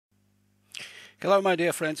Hello, my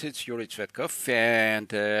dear friends, it's Yuri Tsvetkov, and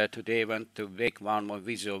today I want to make one more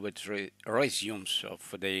video with resumes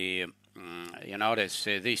of the,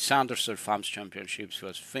 the Sanderson Farms Championships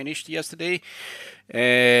was finished yesterday,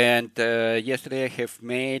 and yesterday I have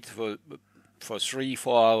made for 3-4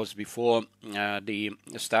 hours before the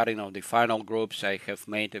starting of the final groups. I have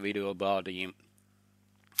made a video about the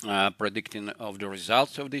predicting of the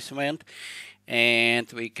results of this event,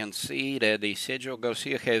 and we can see that the Sergio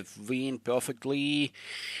Garcia have win perfectly,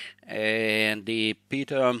 and the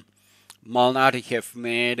Peter Malnati have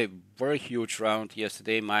made a very huge round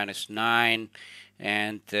yesterday, -9,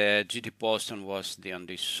 and GT Boston was on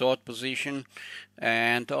the third position,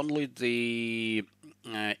 and only the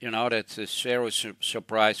that the serious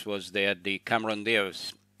surprise was that the Cameron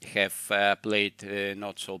Davis have played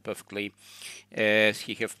not so perfectly as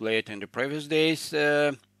he have played in the previous days.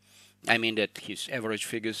 I mean that his average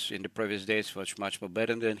figures in the previous days was much more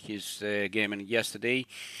better than his game in yesterday.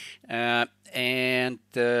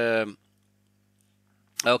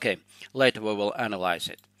 Okay, later we will analyze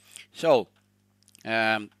it. So,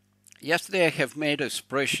 yesterday I have made a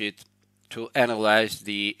spreadsheet to analyze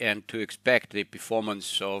and to expect the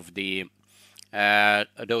performance of the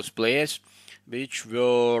those players, which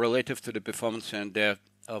were relative to the performance and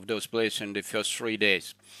of those players in the first 3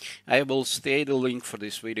 days. I will state the link for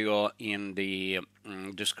this video in the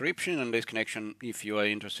description. In this connection, if you are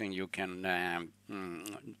interested, you can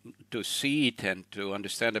to see it and to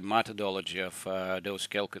understand the methodology of those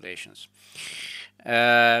calculations.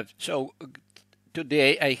 So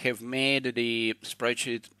today I have made the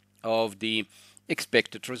spreadsheet of the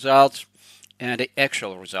expected results and the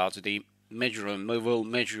actual results. We will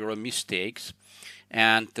measure mistakes,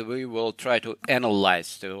 and we will try to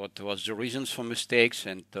analyze what was the reasons for mistakes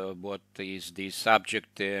and what is the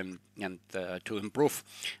subject and to improve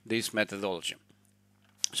this methodology.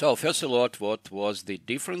 So first of all, what was the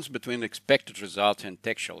difference between expected result and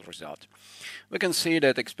actual result? We can see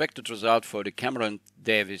that expected result for the Cameron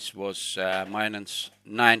Davis was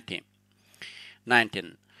 -19,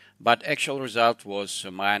 but actual result was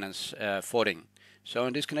 -14. So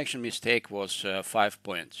in this connection, mistake was 5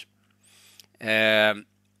 points.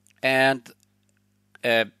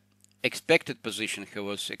 Expected position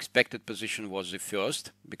was the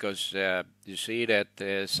first, because you see that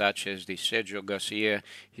such as the Sergio Garcia,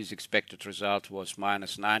 his expected result was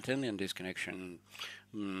 -19. In this connection,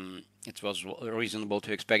 it was reasonable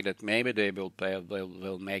to expect that maybe they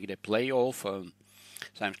will make the playoff or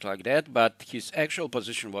something like that, but his actual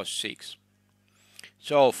position was 6.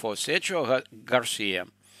 So for Sergio Garcia,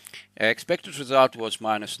 expected result was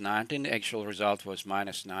 -19, actual result was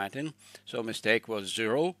 -19, so mistake was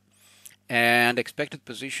 0, and expected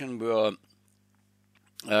position were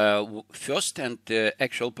first and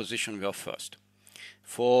actual position were first.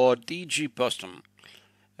 For DG Boston,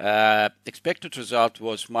 expected result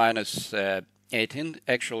was -18,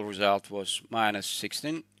 actual result was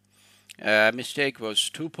 -16. Mistake was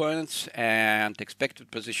 2 points, and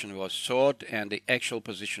expected position was third, and the actual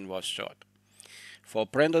position was third. For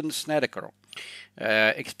Brendan Snedeker,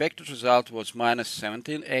 expected result was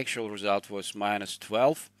 -17, actual result was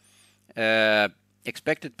 -12.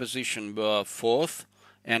 Expected position were fourth,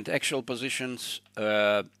 and actual positions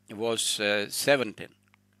was 17.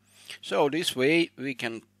 So this way we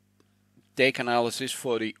can take analysis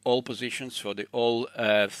for the all positions, for the all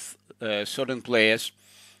certain players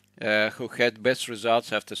who had best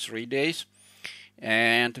results after 3 days,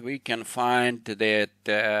 and we can find that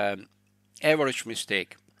average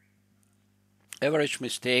mistake,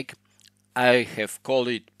 I have called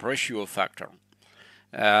it pressure factor,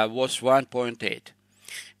 was 1.8.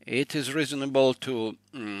 It is reasonable to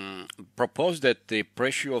propose that the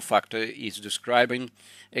pressure factor is describing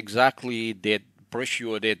exactly that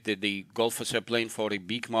pressure that the golfers are playing for the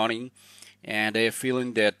big money, and they're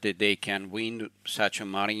feeling that they can win such a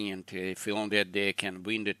money, and they're feeling that they can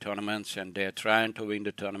win the tournaments, and they're trying to win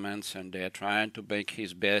the tournaments, and they're trying to make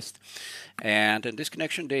his best. And in this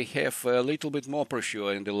connection, they have a little bit more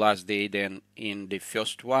pressure in the last day than in the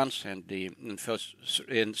first ones and in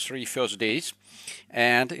 3 first days.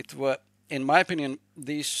 And it was, in my opinion,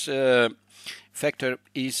 this factor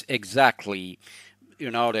is exactly,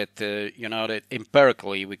 that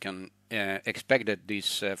empirically we can expect that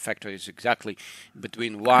this factor is exactly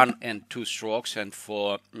between 1 and 2 strokes, and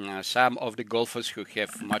for some of the golfers who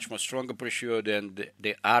have much more stronger pressure than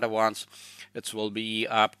the other ones, it will be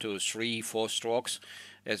up to 3-4 strokes,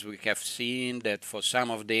 as we have seen that for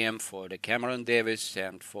some of them, for the Cameron Davis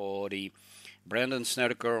and for the Brendan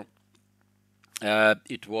Snedeker,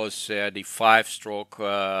 it was the 5-stroke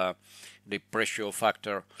the pressure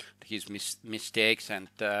factor, his mistakes, and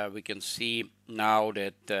we can see now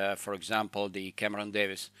that, for example, the Cameron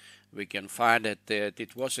Davis, we can find that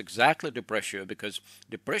it was exactly the pressure, because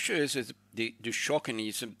the pressure is the shocking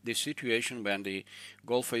is the situation when the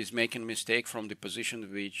golfer is making mistake from the position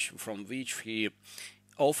from which he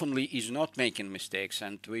oftenly is not making mistakes.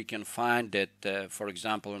 And we can find that, for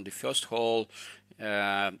example, on the first hole,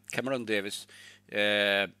 Cameron Davis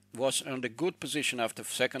was on the good position after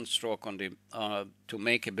second stroke on the to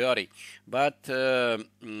make a birdie, but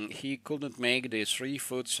he couldn't make the 3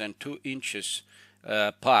 foot and 2 inches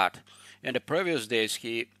putt. In the previous days,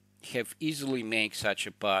 he have easily made such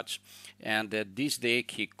a putt, and this day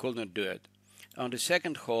he couldn't do it. On the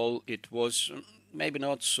second hole, it was maybe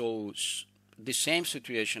not so the same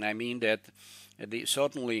situation. I mean that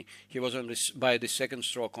certainly he was on this by the second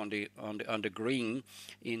stroke on the green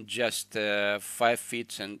in just 5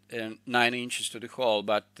 feet and 9 inches to the hole,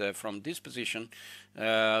 but from this position,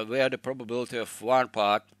 where the probability of one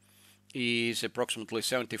putt is approximately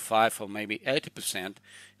 75 or maybe 80%,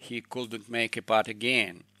 he couldn't make a putt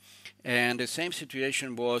again. And the same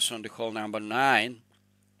situation was on the hole number 9,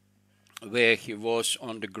 where he was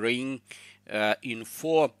on the green in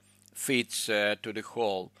 4 feet to the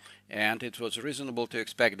hole, and it was reasonable to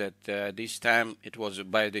expect that this time it was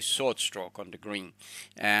by the third stroke on the green,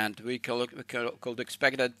 and we could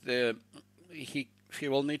expect that he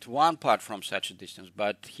will need one putt from such a distance,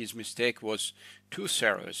 but his mistake was too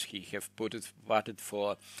serious. He have putted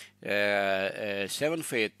for 7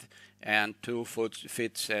 feet and 2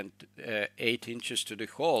 feet and 8 inches to the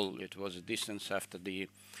hole. It was a distance after the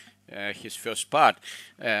his first putt.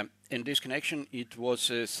 In this connection, it was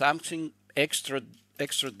something extra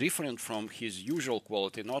different from his usual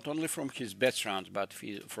quality, not only from his best rounds, but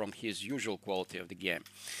from his usual quality of the game.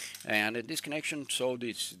 And in this connection, so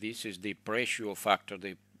this is the pressure factor,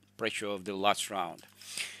 the pressure of the last round.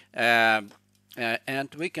 And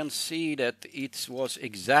we can see that it was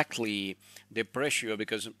exactly the pressure,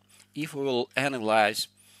 because if we will analyze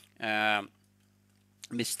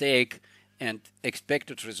mistake and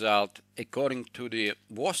expected result according to the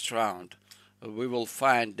worst round, we will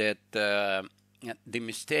find that the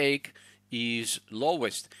mistake is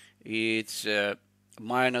lowest. It's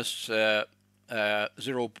minus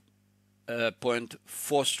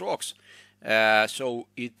 0.4 strokes. So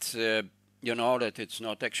it's you know that it's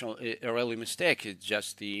not actually a really mistake. It's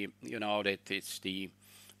just the that it's the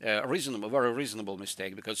very reasonable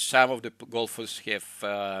mistake, because some of the golfers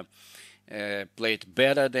have played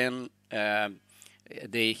better than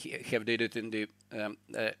they have did it in the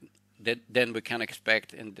than we can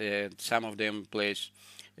expect, and some of them plays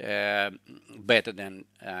better than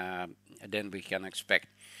we can expect.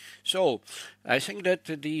 So I think that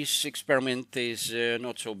this experiment is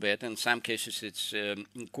not so bad. In some cases, it's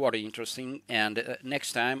quite interesting. And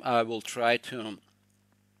next time I will try to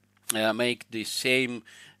make the same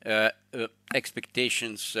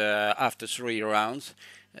expectations after 3 rounds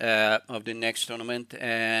of the next tournament,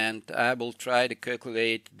 and I will try to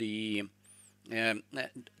calculate the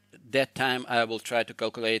that time I will try to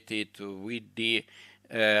calculate it with the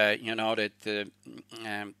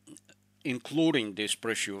including this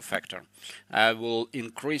pressure factor. I will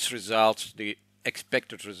increase results, the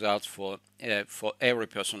expected results for every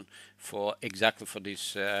person for exactly for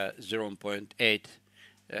this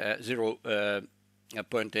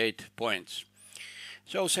 0.8 points.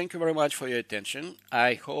 So thank you very much for your attention.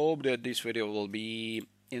 I hope that this video will be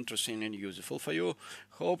interesting and useful for you.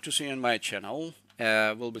 Hope to see you on my channel.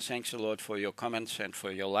 Will be thanks a lot for your comments and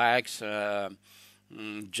for your likes.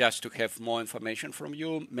 Just to have more information from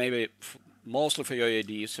you, maybe mostly for your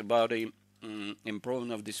ideas about the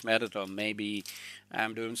improvement of this method, or maybe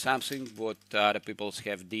I'm doing something what other people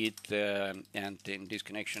have did, and in this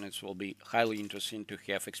connection it will be highly interesting to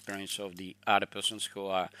have experience of the other persons who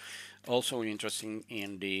are also interested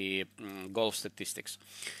in the golf statistics.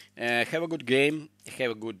 Have a good game,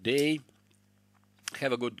 have a good day,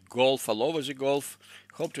 have a good golf all over the golf.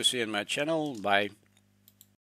 Hope to see you on my channel. Bye.